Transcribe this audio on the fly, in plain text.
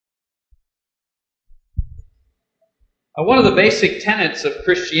One of the basic tenets of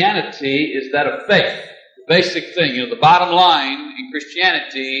Christianity is that of faith. The basic thing, the bottom line in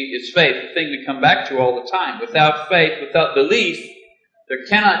Christianity is faith, the thing we come back to all the time. Without faith, without belief, there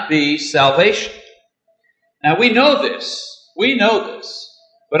cannot be salvation. Now we know this.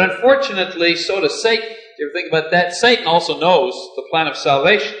 But unfortunately, so does Satan. You ever think about that? Satan also knows the plan of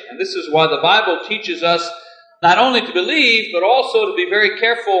salvation. And this is why the Bible teaches us not only to believe, but also to be very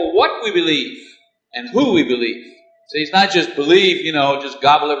careful what we believe and who we believe. So it's not just believe, just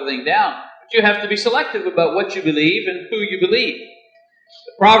gobble everything down. But you have to be selective about what you believe and who you believe.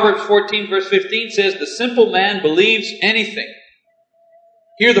 Proverbs 14 verse 15 says, "The simple man believes anything."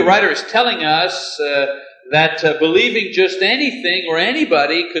 Here the writer is telling us that believing just anything or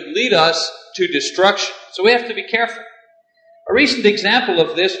anybody could lead us to destruction. So we have to be careful. A recent example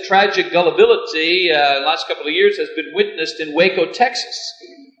of this tragic gullibility the last couple of years has been witnessed in Waco, Texas.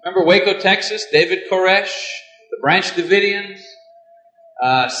 Remember Waco, Texas? David Koresh, the Branch Davidians.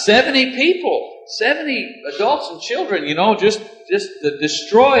 70 people, 70 adults and children, just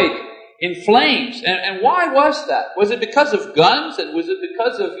destroyed in flames. And why was that? Was it because of guns? And was it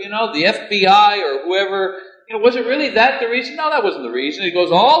because of, the FBI or whoever? Was it really that the reason? No, that wasn't the reason. It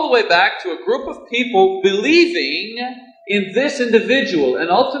goes all the way back to a group of people believing in this individual and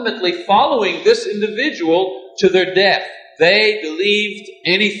ultimately following this individual to their death. They believed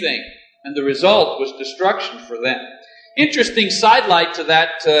anything, and the result was destruction for them. Interesting sidelight to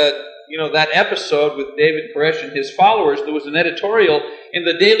that, that episode with David Koresh and his followers. There was an editorial in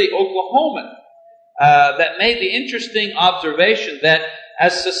the Daily Oklahoman that made the interesting observation that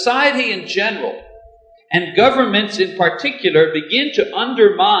as society in general and governments in particular begin to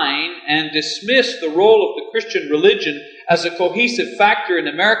undermine and dismiss the role of the Christian religion as a cohesive factor in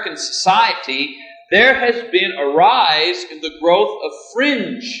American society, there has been a rise in the growth of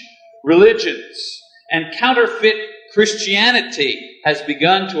fringe religions, and counterfeit Christianity has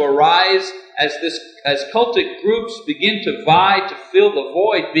begun to arise as cultic groups begin to vie to fill the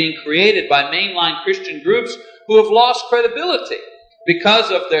void being created by mainline Christian groups who have lost credibility because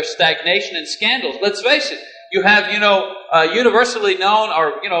of their stagnation and scandals. Let's face it, you have, universally known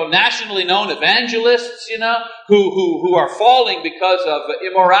or, nationally known evangelists, who are falling because of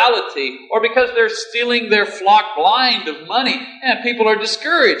immorality or because they're stealing their flock blind of money, and people are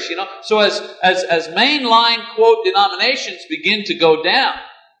discouraged, So as mainline, quote, denominations begin to go down,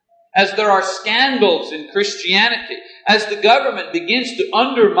 as there are scandals in Christianity, as the government begins to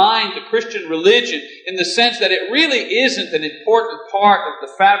undermine the Christian religion in the sense that it really isn't an important part of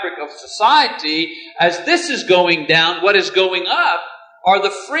the fabric of society, as this is going down, what is going up are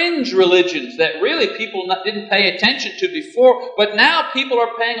the fringe religions that really people didn't pay attention to before, but now people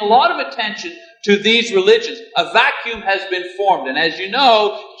are paying a lot of attention to these religions. A vacuum has been formed, and as you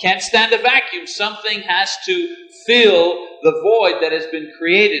know, you can't stand a vacuum. Something has to fill the void that has been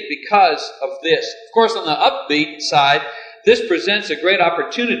created because of this. Of course, on the upbeat side, this presents a great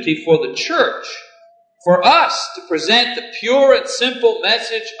opportunity for the church, for us to present the pure and simple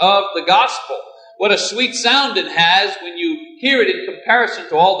message of the gospel. What a sweet sound it has when you hear it in comparison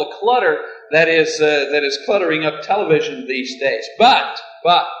to all the clutter that is cluttering up television these days. But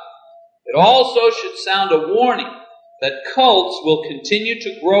it also should sound a warning that cults will continue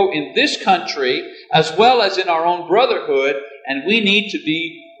to grow in this country as well as in our own brotherhood, and we need to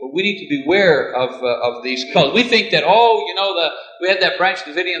be aware of these cults. We think that, we had that Branch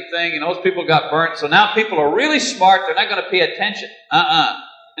Davidian thing, and those people got burnt, so now people are really smart, they're not going to pay attention.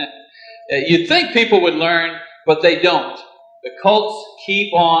 You'd think people would learn, but they don't. The cults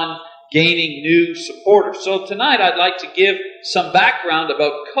keep on gaining new supporters. So tonight I'd like to give some background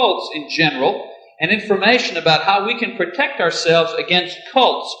about cults in general, and information about how we can protect ourselves against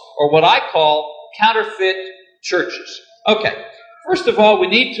cults, or what I call counterfeit churches. Okay, first of all, we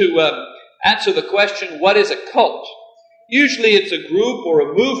need to answer the question, what is a cult? Usually it's a group or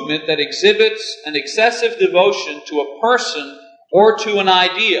a movement that exhibits an excessive devotion to a person or to an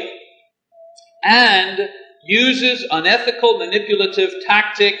idea, and uses unethical manipulative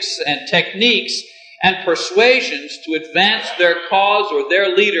tactics and techniques and persuasions to advance their cause or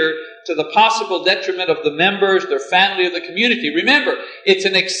their leader to the possible detriment of the members, their family, or the community. Remember, it's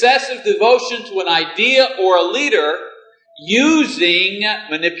an excessive devotion to an idea or a leader using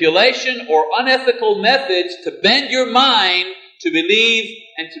manipulation or unethical methods to bend your mind to believe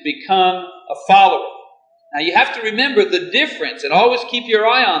and to become a follower. Now you have to remember the difference, and always keep your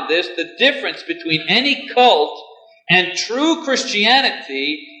eye on this, the difference between any cult and true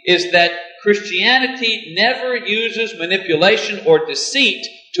Christianity is that Christianity never uses manipulation or deceit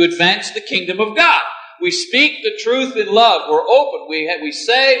to advance the kingdom of God. We speak the truth in love. We're open. We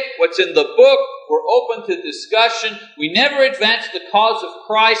say what's in the book. We're open to discussion. We never advance the cause of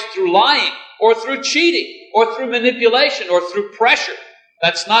Christ through lying or through cheating or through manipulation or through pressure.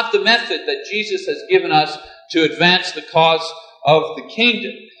 That's not the method that Jesus has given us to advance the cause of the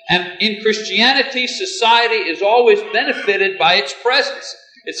kingdom. And in Christianity, society is always benefited by its presence.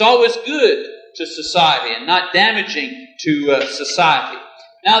 It's always good to society and not damaging to society.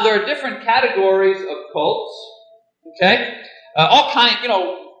 Now, there are different categories of cults. Okay, all kinds.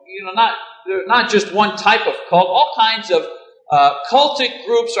 Not just one type of cult. All kinds of cultic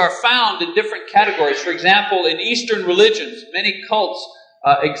groups are found in different categories. For example, in Eastern religions, many cults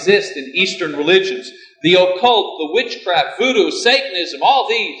exist in Eastern religions. The occult, the witchcraft, voodoo, Satanism, all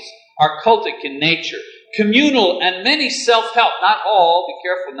these are cultic in nature. Communal and many self-help, not all, be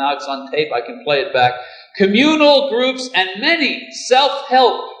careful now, it's on tape, I can play it back. Communal groups and many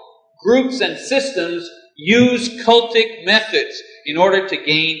self-help groups and systems use cultic methods in order to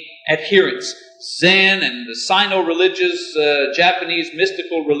gain adherents. Zen and the Sino-religious, Japanese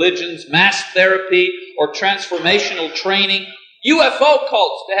mystical religions, mass therapy or transformational training. UFO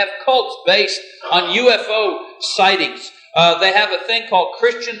cults, they have cults based on UFO sightings. They have a thing called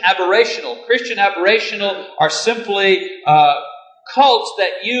Christian aberrational. Christian aberrational are simply cults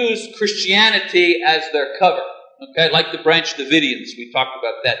that use Christianity as their cover. Okay, like the Branch Davidians, we talked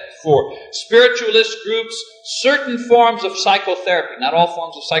about that before. Spiritualist groups, certain forms of psychotherapy, not all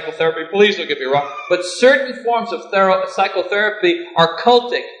forms of psychotherapy, please don't get me wrong, but certain forms of psychotherapy are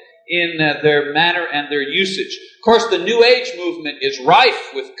cultic in their manner and their usage. Of course, the New Age movement is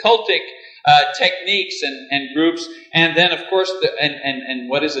rife with cultic techniques and groups, and then, of course, and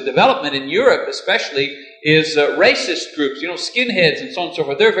what is a development in Europe, especially, is racist groups. Skinheads and so on and so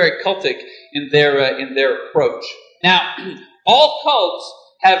forth. They're very cultic in their approach. Now, all cults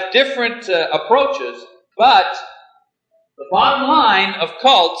have different approaches, but the bottom line of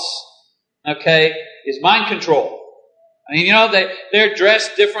cults, okay, is mind control. I mean, they're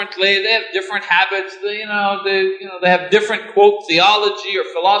dressed differently. They have different habits. They have different, quote, theology or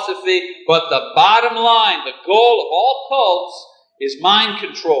philosophy. But the bottom line, the goal of all cults is mind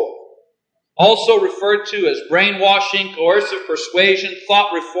control. Also referred to as brainwashing, coercive persuasion,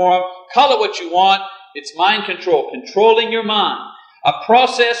 thought reform. Call it what you want. It's mind control, controlling your mind. A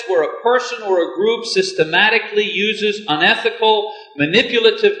process where a person or a group systematically uses unethical,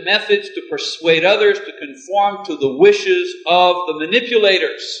 manipulative methods to persuade others to conform to the wishes of the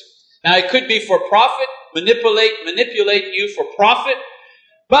manipulators. Now, it could be for profit, manipulate you for profit,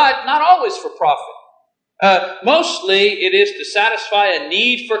 but not always for profit. Mostly, it is to satisfy a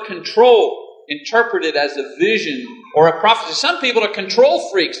need for control, interpreted as a vision or a prophecy. Some people are control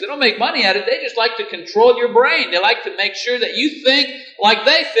freaks. They don't make money at it. They just like to control your brain. They like to make sure that you think like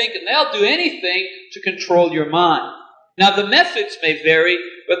they think, and they'll do anything to control your mind. Now, the methods may vary,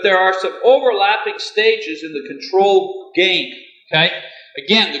 but there are some overlapping stages in the control game. Okay?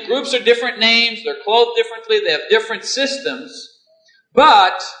 Again, the groups are different names. They're clothed differently. They have different systems.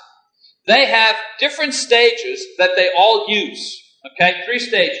 But they have different stages that they all use. Okay? 3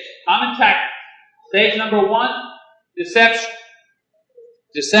 stages. Common tactic. Stage number 1, deception.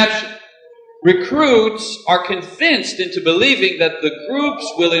 Deception. Recruits are convinced into believing that the groups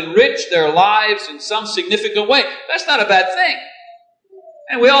will enrich their lives in some significant way. That's not a bad thing.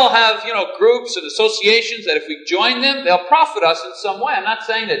 And we all have, groups and associations that if we join them, they'll profit us in some way. I'm not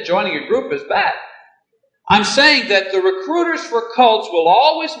saying that joining a group is bad. I'm saying that the recruiters for cults will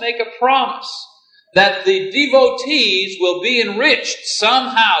always make a promise that the devotees will be enriched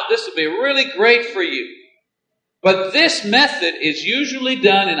somehow. This will be really great for you. But this method is usually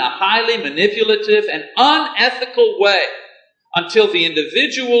done in a highly manipulative and unethical way until the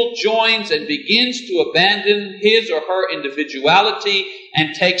individual joins and begins to abandon his or her individuality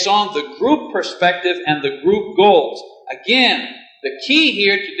and takes on the group perspective and the group goals. Again, the key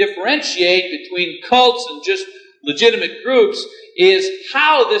here to differentiate between cults and just legitimate groups is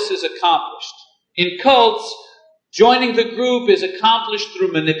how this is accomplished. In cults, joining the group is accomplished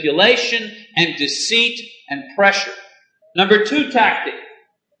through manipulation and deceit and pressure. Number 2 tactic,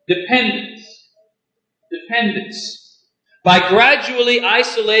 dependence. Dependence. By gradually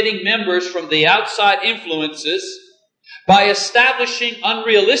isolating members from the outside influences, by establishing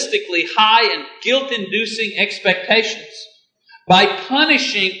unrealistically high and guilt-inducing expectations, by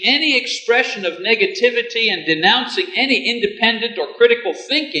punishing any expression of negativity and denouncing any independent or critical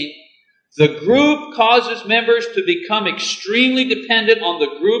thinking, the group causes members to become extremely dependent on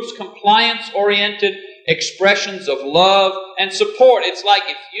the group's compliance-oriented expressions of love and support. It's like,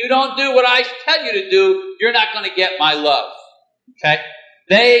 if you don't do what I tell you to do, you're not going to get my love. Okay?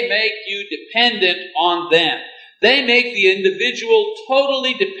 They make you dependent on them. they make the individual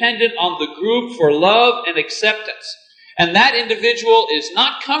totally dependent on the group for love and acceptance. And that individual is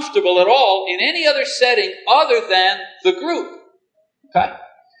not comfortable at all in any other setting other than the group. Okay?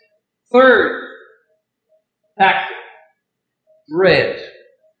 Third tactic, dread.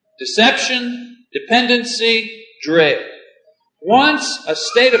 Deception, dependency, dread. Once a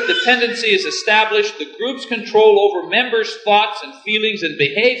state of dependency is established, the group's control over members' thoughts and feelings and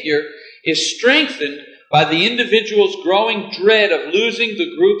behavior is strengthened by the individual's growing dread of losing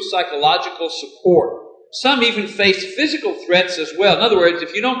the group's psychological support. Some even face physical threats as well. In other words,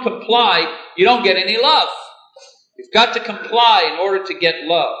 if you don't comply, you don't get any love. You've got to comply in order to get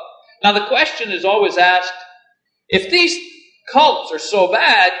love. Now the question is always asked, if these cults are so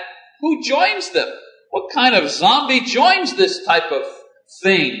bad, who joins them? What kind of zombie joins this type of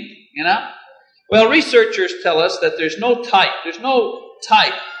thing, you know? Well, researchers tell us that there's no type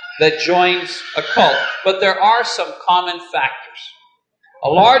that joins a cult, but there are some common factors. A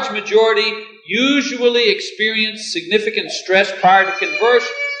large majority usually experience significant stress prior to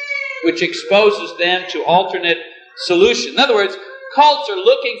conversion, which exposes them to alternate solutions. In other words, cults are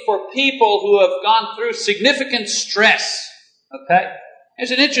looking for people who have gone through significant stress. Okay?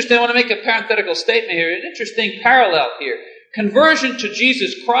 There's I want to make a parenthetical statement here, an interesting parallel here. Conversion to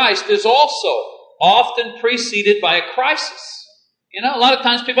Jesus Christ is also often preceded by a crisis. You know, a lot of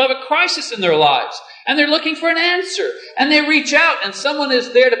times people have a crisis in their lives, and they're looking for an answer, and they reach out, and someone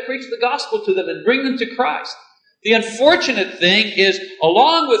is there to preach the gospel to them and bring them to Christ. The unfortunate thing is,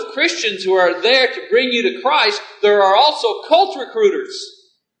 along with Christians who are there to bring you to Christ, there are also cult recruiters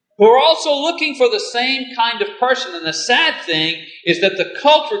who are also looking for the same kind of person. And the sad thing is that the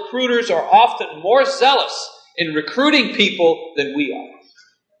cult recruiters are often more zealous in recruiting people than we are.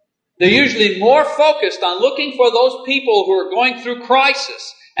 They're usually more focused on looking for those people who are going through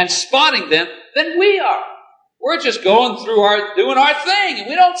crisis and spotting them than we are. We're just going through doing our thing, and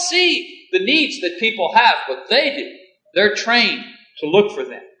we don't see the needs that people have, but they do. They're trained to look for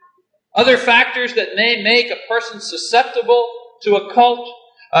them. Other factors that may make a person susceptible to a cult,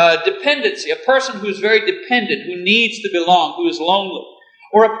 dependency, a person who's very dependent, who needs to belong, who is lonely,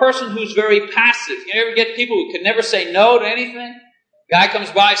 or a person who's very passive. You ever get people who can never say no to anything? Guy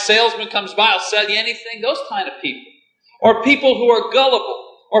comes by, salesman comes by, I'll sell you anything. Those kind of people. Or people who are gullible.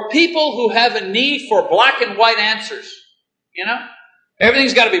 Or people who have a need for black and white answers. You know?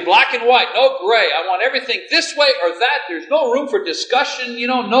 Everything's got to be black and white, no gray. I want everything this way or that. There's no room for discussion,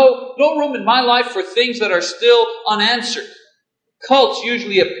 no room in my life for things that are still unanswered. Cults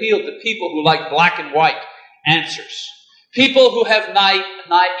usually appeal to people who like black and white answers. People who have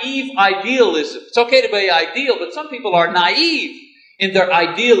naive idealism. It's okay to be ideal, but some people are naive in their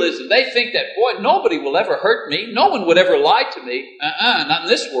idealism. They think that, boy, nobody will ever hurt me. No one would ever lie to me. Not in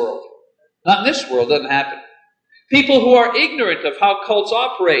this world. Not in this world. It doesn't happen. People who are ignorant of how cults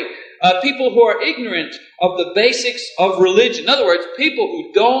operate. People who are ignorant of the basics of religion. In other words, people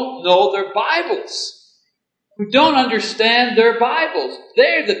who don't know their Bibles. Who don't understand their Bibles.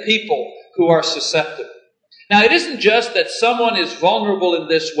 They're the people who are susceptible. Now, it isn't just that someone is vulnerable in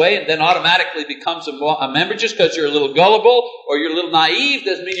this way and then automatically becomes a member. Just because you're a little gullible or you're a little naive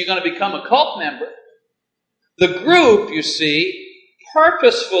doesn't mean you're going to become a cult member. The group, you see,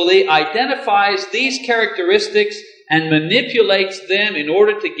 purposefully identifies these characteristics and manipulates them in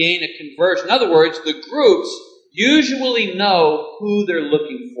order to gain a conversion. In other words, the groups usually know who they're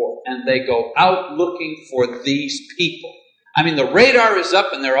looking for, and they go out looking for these people. I mean, the radar is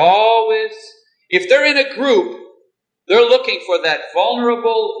up, and they're always... If they're in a group, they're looking for that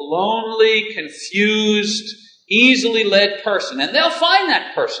vulnerable, lonely, confused, easily led person. And they'll find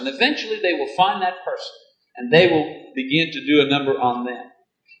that person. Eventually they will find that person. And they will begin to do a number on them.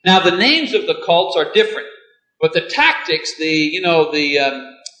 Now the names of the cults are different. But the tactics, the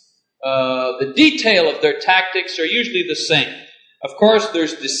detail of their tactics are usually the same. Of course,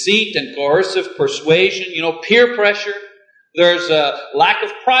 there's deceit and coercive persuasion, peer pressure. There's a lack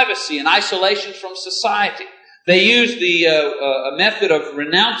of privacy and isolation from society. They use the method of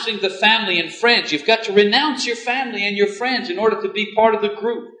renouncing the family and friends. You've got to renounce your family and your friends in order to be part of the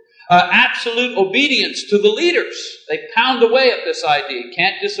group. Absolute obedience to the leaders. They pound away at this idea. You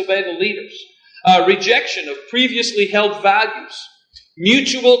can't disobey the leaders. Rejection of previously held values.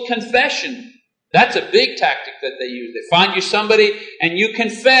 Mutual confession. That's a big tactic that they use. They find you somebody and you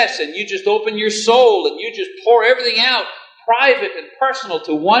confess and you just open your soul and you just pour everything out. Private and personal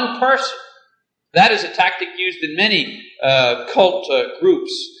to one person. That is a tactic used in many cult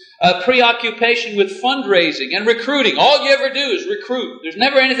groups. Preoccupation with fundraising and recruiting. All you ever do is recruit. There's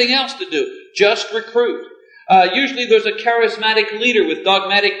never anything else to do. Just recruit. Usually there's a charismatic leader with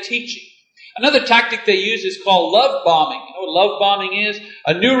dogmatic teaching. Another tactic they use is called love bombing. You know what love bombing is?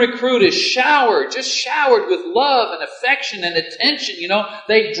 A new recruit is just showered with love and affection and attention.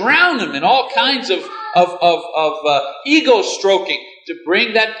 They drown them in all kinds of ego stroking to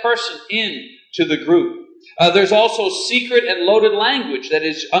bring that person in to the group. There's also secret and loaded language that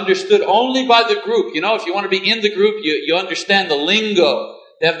is understood only by the group. If you want to be in the group, you understand the lingo.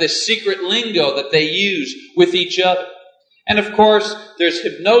 They have this secret lingo that they use with each other. And of course, there's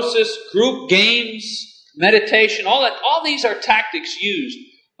hypnosis, group games, meditation, all that. All these are tactics used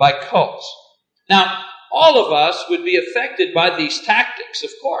by cults. Now, all of us would be affected by these tactics, of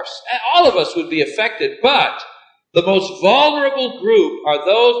course. All of us would be affected, but the most vulnerable group are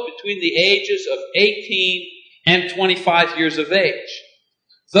those between the ages of 18 and 25 years of age.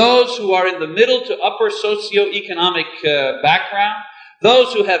 Those who are in the middle to upper socioeconomic background,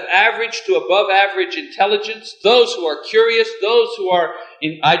 those who have average to above average intelligence, those who are curious, those who are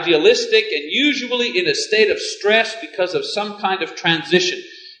idealistic and usually in a state of stress because of some kind of transition.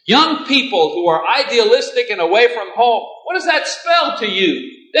 Young people who are idealistic and away from home. What does that spell to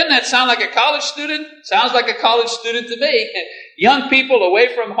you? Doesn't that sound like a college student? Sounds like a college student to me. Young people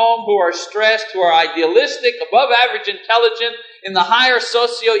away from home who are stressed, who are idealistic, above average intelligent, in the higher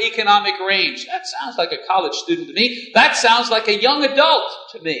socioeconomic range. That sounds like a college student to me. That sounds like a young adult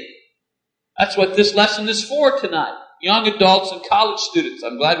to me. That's what this lesson is for tonight. Young adults and college students.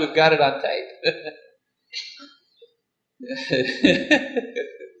 I'm glad we've got it on tape.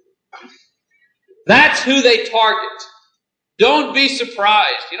 That's who they target. Don't be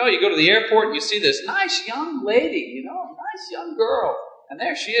surprised. You go to the airport and you see this nice young lady, nice young girl. And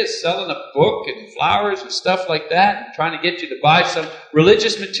there she is selling a book and flowers and stuff like that and trying to get you to buy some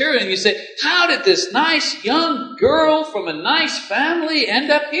religious material. And you say, how did this nice young girl from a nice family end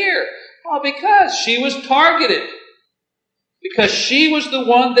up here? Well, because she was targeted. Because she was the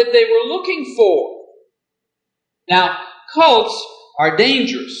one that they were looking for. Now, cults are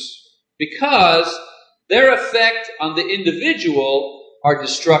dangerous because their effect on the individual are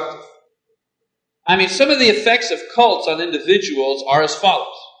destructive. Some of the effects of cults on individuals are as follows.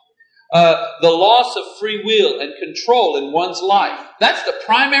 The loss of free will and control in one's life. That's the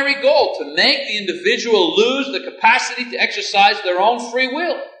primary goal, to make the individual lose the capacity to exercise their own free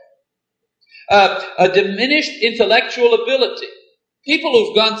will. A diminished intellectual ability. People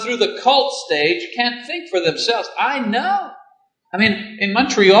who've gone through the cult stage can't think for themselves. I know. In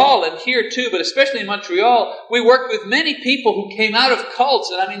Montreal and here too, but especially in Montreal, we worked with many people who came out of cults.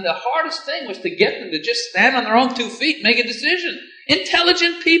 And the hardest thing was to get them to just stand on their own 2 feet, make a decision.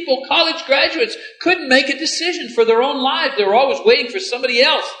 Intelligent people, college graduates, couldn't make a decision for their own lives. They were always waiting for somebody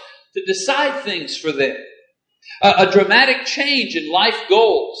else to decide things for them. A dramatic change in life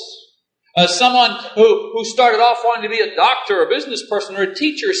goals. Someone who started off wanting to be a doctor or a business person or a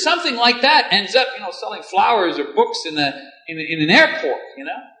teacher or something like that ends up, selling flowers or books in an airport,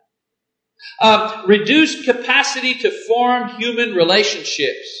 Reduced capacity to form human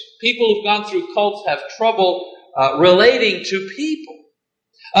relationships. People who've gone through cults have trouble relating to people.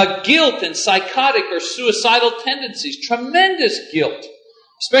 Guilt and psychotic or suicidal tendencies. Tremendous guilt.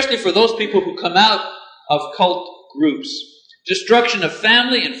 Especially for those people who come out of cult groups. Destruction of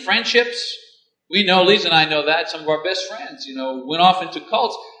family and friendships. We know, Lisa and I know that. Some of our best friends, went off into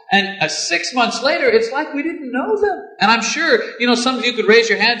cults. And 6 months later, it's like we didn't know them. And I'm sure, some of you could raise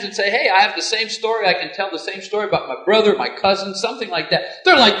your hands and say, hey, I have the same story. I can tell the same story about my brother, my cousin, something like that.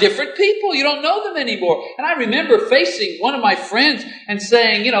 They're like different people. You don't know them anymore. And I remember facing one of my friends and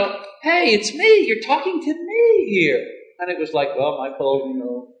saying, hey, it's me. You're talking to me here. And it was like, well,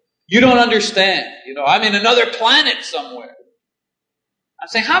 Michael, you don't understand. I'm in another planet somewhere. I'm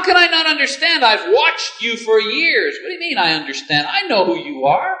saying, how can I not understand? I've watched you for years. What do you mean I understand? I know who you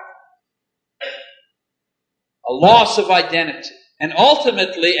are. A loss of identity. And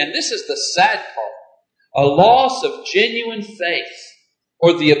ultimately, and this is the sad part, a loss of genuine faith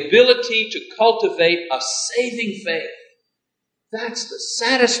or the ability to cultivate a saving faith. That's the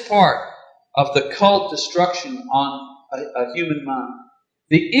saddest part of the cult destruction on a human mind.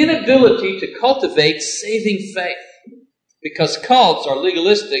 The inability to cultivate saving faith. Because cults are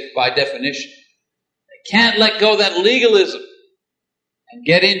legalistic by definition. They can't let go of that legalism and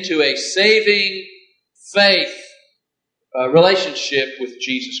get into a saving faith relationship with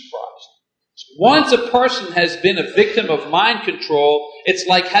Jesus Christ. So once a person has been a victim of mind control, it's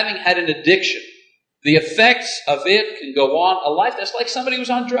like having had an addiction. The effects of it can go on a life. That's like somebody who's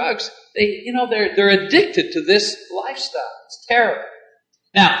on drugs. They're addicted to this lifestyle. It's terrible.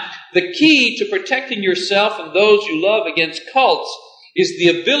 Now, the key to protecting yourself and those you love against cults is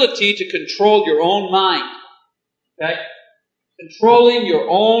the ability to control your own mind. Okay? Controlling your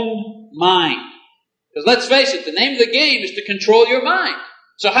own mind. Because let's face it, the name of the game is to control your mind.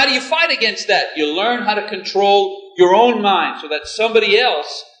 So how do you fight against that? You learn how to control your own mind so that somebody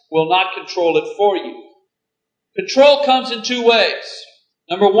else will not control it for you. Control comes in two ways.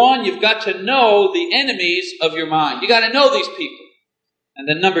 Number one, you've got to know the enemies of your mind. You've got to know these people. And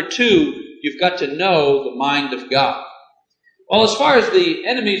then number two, you've got to know the mind of God. Well, as far as the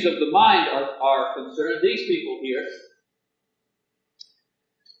enemies of the mind are concerned, these people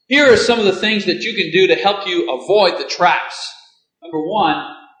here are some of the things that you can do to help you avoid the traps. Number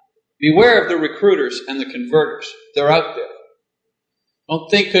one, beware of the recruiters and the converters. They're out there. Don't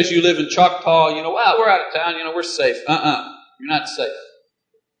think because you live in Choctaw, well, we're out of town, we're safe. You're not safe.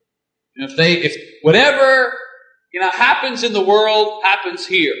 If whatever, happens in the world, happens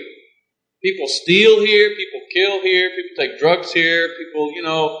here. People steal here, people kill here, people take drugs here, people,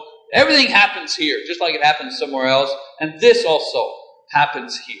 everything happens here, just like it happens somewhere else. And this also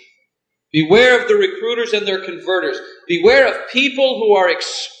happens here. Beware of the recruiters and their converters. Beware of people who are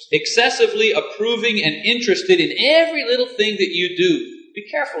excessively approving and interested in every little thing that you do. Be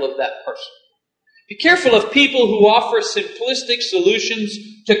careful of that person. Be careful of people who offer simplistic solutions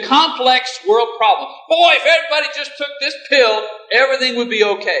to complex world problems. Boy, if everybody just took this pill, everything would be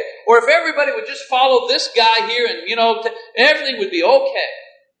okay. Or if everybody would just follow this guy here and, everything would be okay.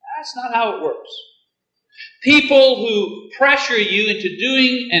 That's not how it works. People who pressure you into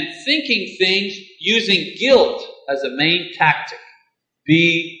doing and thinking things using guilt as a main tactic.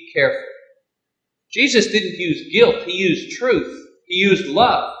 Be careful. Jesus didn't use guilt. He used truth. He used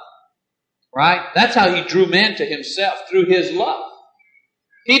love. Right? That's how he drew men to himself, through his love.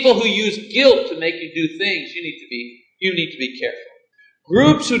 People who use guilt to make you do things, you need to be careful.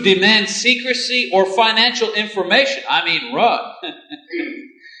 Groups who demand secrecy or financial information, run.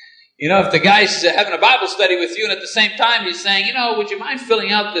 If the guy's having a Bible study with you and at the same time he's saying, would you mind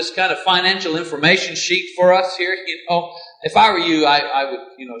filling out this kind of financial information sheet for us here? If I were you, I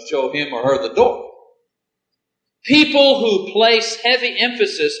would, show him or her the door. People who place heavy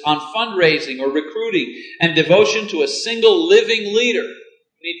emphasis on fundraising or recruiting and devotion to a single living leader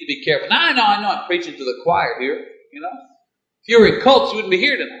need to be careful. Now, I know I'm preaching to the choir here, If you were in cults, you wouldn't be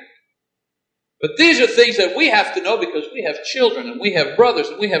here tonight. But these are things that we have to know because we have children and we have brothers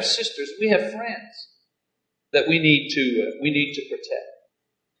and we have sisters and we have friends that we need to protect.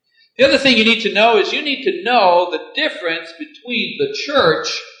 The other thing you need to know is you need to know the difference between the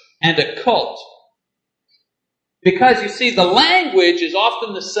church and a cult. Because you see, the language is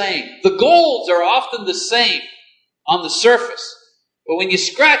often the same. The goals are often the same on the surface. But when you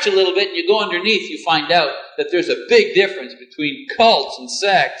scratch a little bit and you go underneath, you find out that there's a big difference between cults and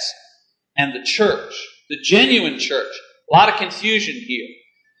sects and the church, the genuine church. A lot of confusion here.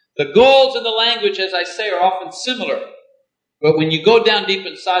 The goals and the language, as I say, are often similar. But when you go down deep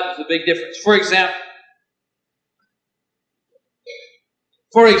inside, there's a big difference. For example,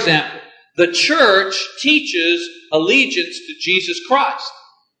 the church teaches allegiance to Jesus Christ.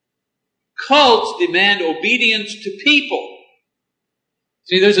 Cults demand obedience to people.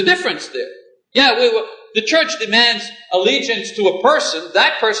 See, there's a difference there. Yeah, the church demands allegiance to a person.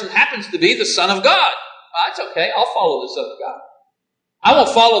 That person happens to be the Son of God. Well, that's okay. I'll follow the Son of God. I won't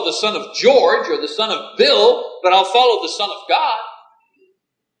follow the son of George or the son of Bill, but I'll follow the Son of God.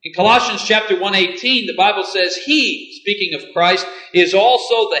 In Colossians chapter 1:18, the Bible says, He, speaking of Christ, is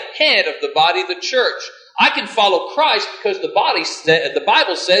also the head of the body, the church. I can follow Christ because the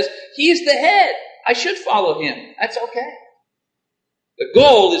Bible says He's the head. I should follow Him. That's okay. The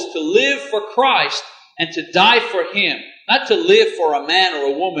goal is to live for Christ and to die for Him, not to live for a man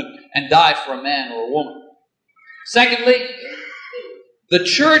or a woman and die for a man or a woman. Secondly, the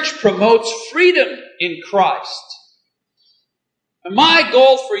church promotes freedom in Christ. And my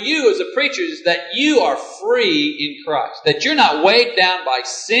goal for you as a preacher is that you are free in Christ. That you're not weighed down by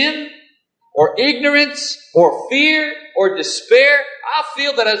sin or ignorance or fear or despair. I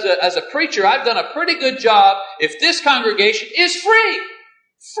feel that as a preacher, I've done a pretty good job if this congregation is free.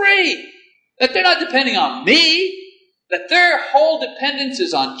 Free. That they're not depending on me. That their whole dependence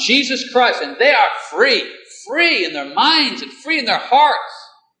is on Jesus Christ. And they are free. Free in their minds and free in their hearts.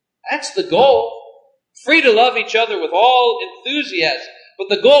 That's the goal. Free to love each other with all enthusiasm. But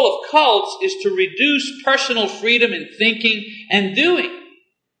the goal of cults is to reduce personal freedom in thinking and doing.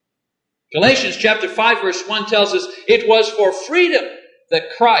 Galatians chapter 5 verse 1 tells us, it was for freedom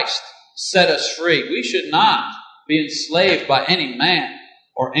that Christ set us free. We should not be enslaved by any man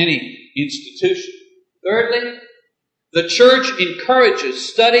or any institution. Thirdly, The church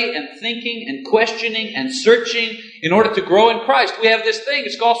encourages study and thinking and questioning and searching in order to grow in Christ. We have this thing,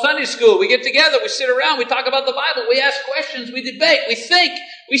 it's called Sunday school. We get together, we sit around, we talk about the Bible, we ask questions, we debate, we think,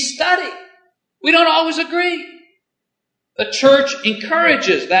 we study. We don't always agree. The church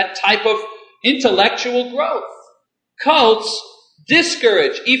encourages that type of intellectual growth. Cults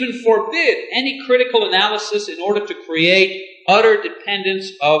discourage, even forbid, any critical analysis in order to create utter dependence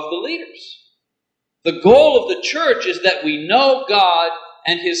of the leaders. The goal of the church is that we know God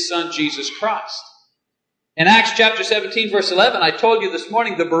and His Son, Jesus Christ. In Acts chapter 17, verse 11, I told you this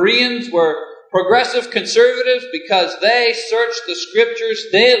morning the Bereans were progressive conservatives because they searched the Scriptures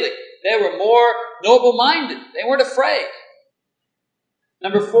daily. They were more noble-minded. They weren't afraid.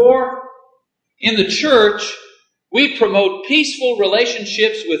 Number 4, in the church, we promote peaceful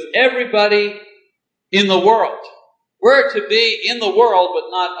relationships with everybody in the world. We're to be in the world, but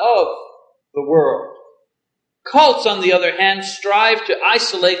not of the world. Cults, on the other hand, strive to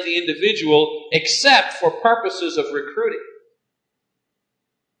isolate the individual except for purposes of recruiting.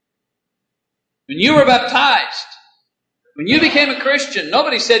 When you were baptized, when you became a Christian,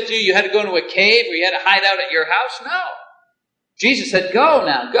 nobody said to you, you had to go into a cave or you had to hide out at your house. No. Jesus said, go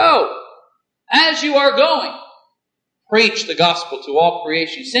now, go. As you are going, preach the gospel to all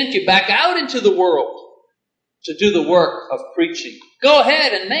creation. He sent you back out into the world to do the work of preaching. Go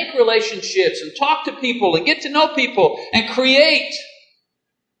ahead and make relationships and talk to people and get to know people and create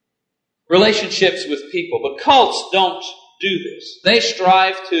relationships with people. But cults don't do this. They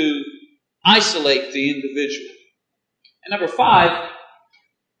strive to isolate the individual. And number 5,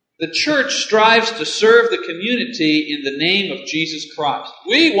 the church strives to serve the community in the name of Jesus Christ.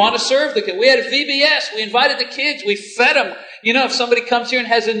 We want to serve the community. We had a VBS. We invited the kids. We fed them. You know, if somebody comes here and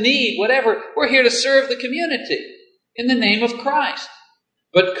has a need, whatever, we're here to serve the community in the name of Christ.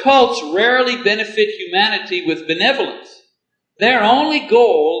 But cults rarely benefit humanity with benevolence. Their only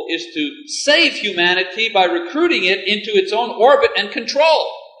goal is to save humanity by recruiting it into its own orbit and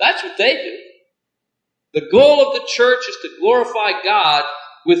control. That's what they do. The goal of the church is to glorify God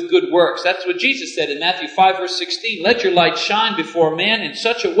with good works. That's what Jesus said in Matthew 5, verse 16. Let your light shine before men in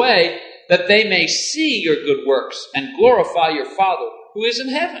such a way that they may see your good works and glorify your Father who is in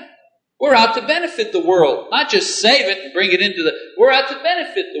heaven. We're out to benefit the world, not just save it and bring it into we're out to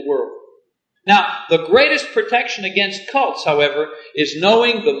benefit the world. Now, the greatest protection against cults, however, is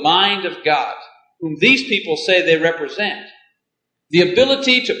knowing the mind of God, whom these people say they represent. The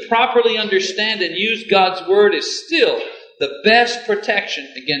ability to properly understand and use God's Word is still the best protection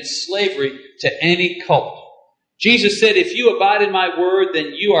against slavery to any cult. Jesus said, if you abide in my word,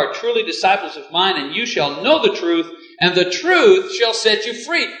 then you are truly disciples of mine, and you shall know the truth, and the truth shall set you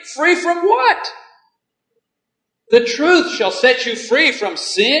free. Free from what? The truth shall set you free from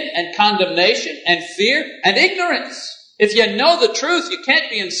sin and condemnation and fear and ignorance. If you know the truth, you can't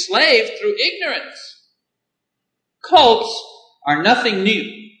be enslaved through ignorance. Cults are nothing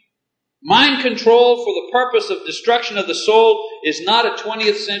new. Mind control for the purpose of destruction of the soul is not a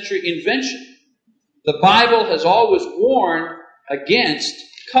 20th century invention. The Bible has always warned against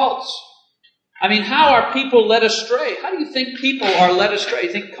cults. I mean, how are people led astray? How do you think people are led astray?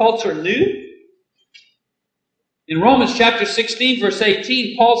 You think cults are new? In Romans chapter 16, verse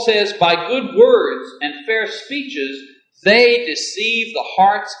 18, Paul says, by good words and fair speeches, they deceive the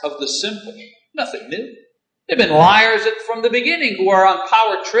hearts of the simple. Nothing new. There have been liars from the beginning who are on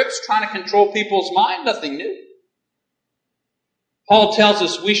power trips trying to control people's mind. Nothing new. Paul tells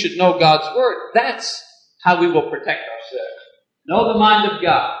us we should know God's Word. That's how we will protect ourselves. Know the mind of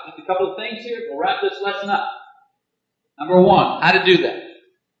God. Just a couple of things here. We'll wrap this lesson up. Number 1, how to do that.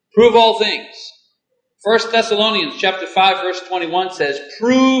 Prove all things. 1 Thessalonians chapter 5, verse 21 says,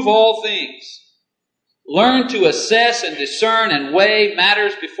 prove all things. Learn to assess and discern and weigh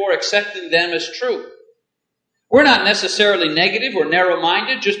matters before accepting them as true. We're not necessarily negative or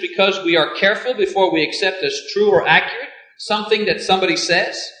narrow-minded just because we are careful before we accept as true or accurate something that somebody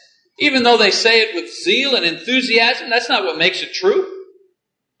says. Even though they say it with zeal and enthusiasm, that's not what makes it true.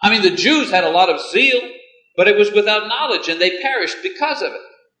 I mean, the Jews had a lot of zeal, but it was without knowledge, and they perished because of it.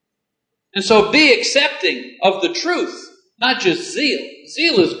 And so be accepting of the truth, not just zeal.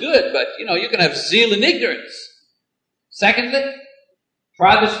 Zeal is good, but, you can have zeal and ignorance. Secondly,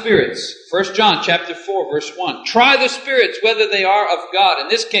 try the spirits. 1 John chapter 4, verse 1. Try the spirits, whether they are of God. In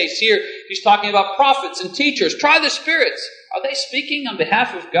this case here, he's talking about prophets and teachers. Try the spirits. Are they speaking on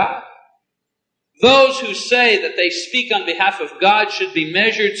behalf of God? Those who say that they speak on behalf of God should be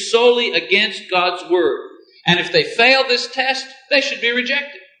measured solely against God's Word. And if they fail this test, they should be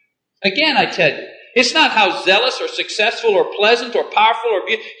rejected. Again, I tell you, it's not how zealous or successful or pleasant or powerful or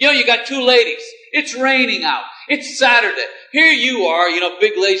beautiful. You got two ladies It's raining out. It's Saturday. Here you are,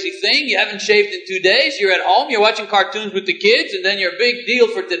 big lazy thing. You haven't shaved in 2 days. You're at home. You're watching cartoons with the kids. And then your big deal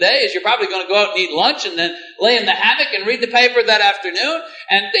for today is you're probably going to go out and eat lunch and then lay in the hammock and read the paper that afternoon.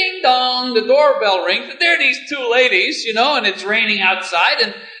 And ding dong, the doorbell rings. And there are these two ladies, and it's raining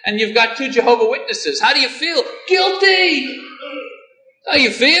outside. And you've got two Jehovah's Witnesses. How do you feel? Guilty. How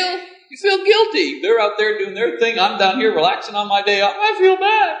you feel? You feel guilty. They're out there doing their thing. I'm down here relaxing on my day off. I feel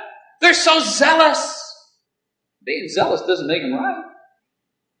bad. They're so zealous. Being zealous doesn't make them right.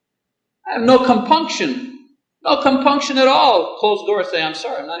 I have no compunction. No compunction at all. Close the door and say, I'm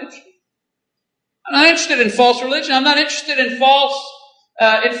sorry, I'm not interested. I'm not interested in false religion. I'm not interested in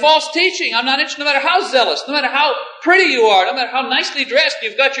false teaching. I'm not interested no matter how zealous, no matter how pretty you are, no matter how nicely dressed,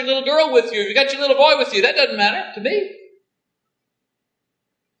 you've got your little girl with you, you've got your little boy with you. That doesn't matter to me.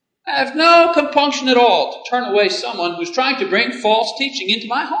 I have no compunction at all to turn away someone who's trying to bring false teaching into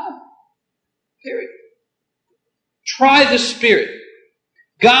my home. Period. Try the Spirit.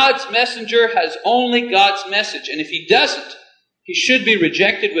 God's messenger has only God's message, and if he doesn't, he should be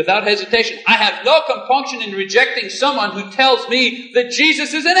rejected without hesitation. I have no compunction in rejecting someone who tells me that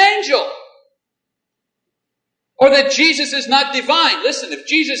Jesus is an angel or that Jesus is not divine. Listen, if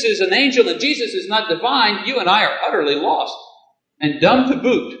Jesus is an angel and Jesus is not divine, you and I are utterly lost and dumb to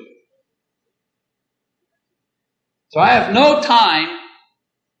boot. So I have no time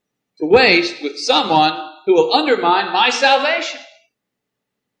to waste with someone who will undermine my salvation.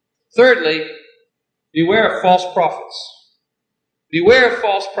 Thirdly, beware of false prophets. Beware of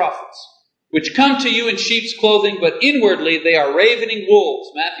false prophets, which come to you in sheep's clothing, but inwardly they are ravening wolves.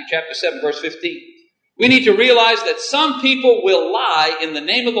 Matthew chapter 7, verse 15. We need to realize that some people will lie in the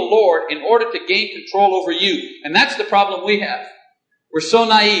name of the Lord in order to gain control over you. And that's the problem we have. We're so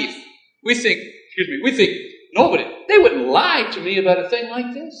naive. We think nobody, they wouldn't lie to me about a thing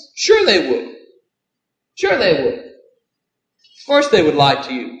like this. Sure they would. Sure they would. Of course they would lie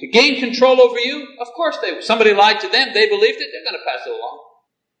to you. To gain control over you, of course they would. Somebody lied to them, they believed it, they're going to pass it along.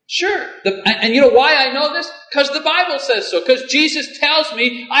 Sure. And you know why I know this? Because the Bible says so. Because Jesus tells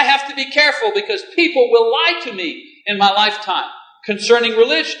me I have to be careful because people will lie to me in my lifetime concerning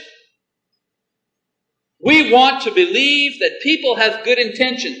religion. We want to believe that people have good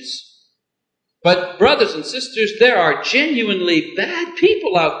intentions. But brothers and sisters, there are genuinely bad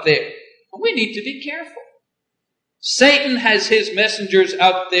people out there. And we need to be careful. Satan has his messengers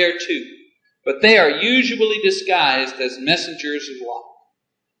out there too. But they are usually disguised as messengers of light.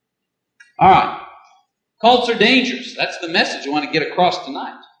 Alright. Cults are dangerous. That's the message I want to get across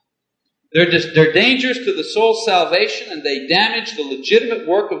tonight. They're dangerous to the soul's salvation and they damage the legitimate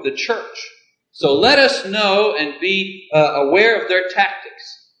work of the church. So let us know and be aware of their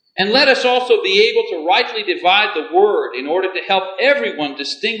tactics. And let us also be able to rightly divide the word in order to help everyone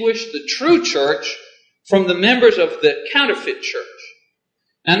distinguish the true church from the members of the counterfeit church.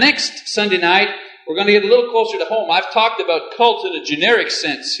 Now next Sunday night, we're going to get a little closer to home. I've talked about cults in a generic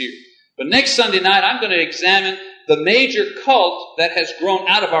sense here. But next Sunday night, I'm going to examine the major cult that has grown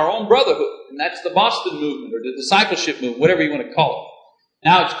out of our own brotherhood. And that's the Boston movement or the discipleship movement, whatever you want to call it.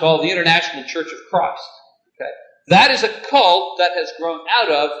 Now it's called the International Church of Christ. Okay? That is a cult that has grown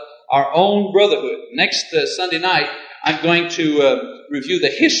out of our own brotherhood. Next Sunday night, I'm going to review the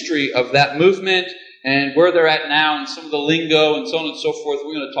history of that movement and where they're at now and some of the lingo and so on and so forth.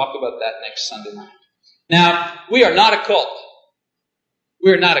 We're going to talk about that next Sunday night. Now, we are not a cult.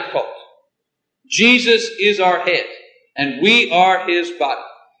 We are not a cult. Jesus is our head, and we are His body.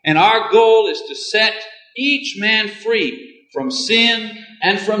 And our goal is to set each man free from sin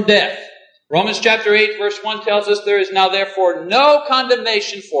and from death. Romans chapter 8, verse 1 tells us there is now therefore no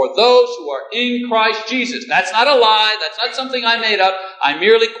condemnation for those who are in Christ Jesus. That's not a lie. That's not something I made up. I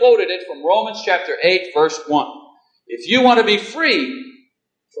merely quoted it from Romans chapter 8, verse 1. If you want to be free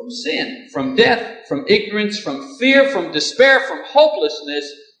from sin, from death, from ignorance, from fear, from despair, from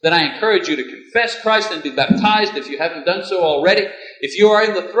hopelessness, then I encourage you to confess Christ and be baptized if you haven't done so already. If you are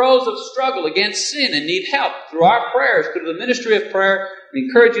in the throes of struggle against sin and need help through our prayers, through the ministry of prayer, we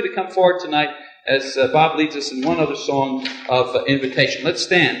encourage you to come forward tonight as Bob leads us in one other song of invitation. Let's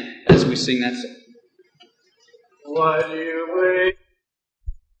stand as we sing that song. Why do you wait?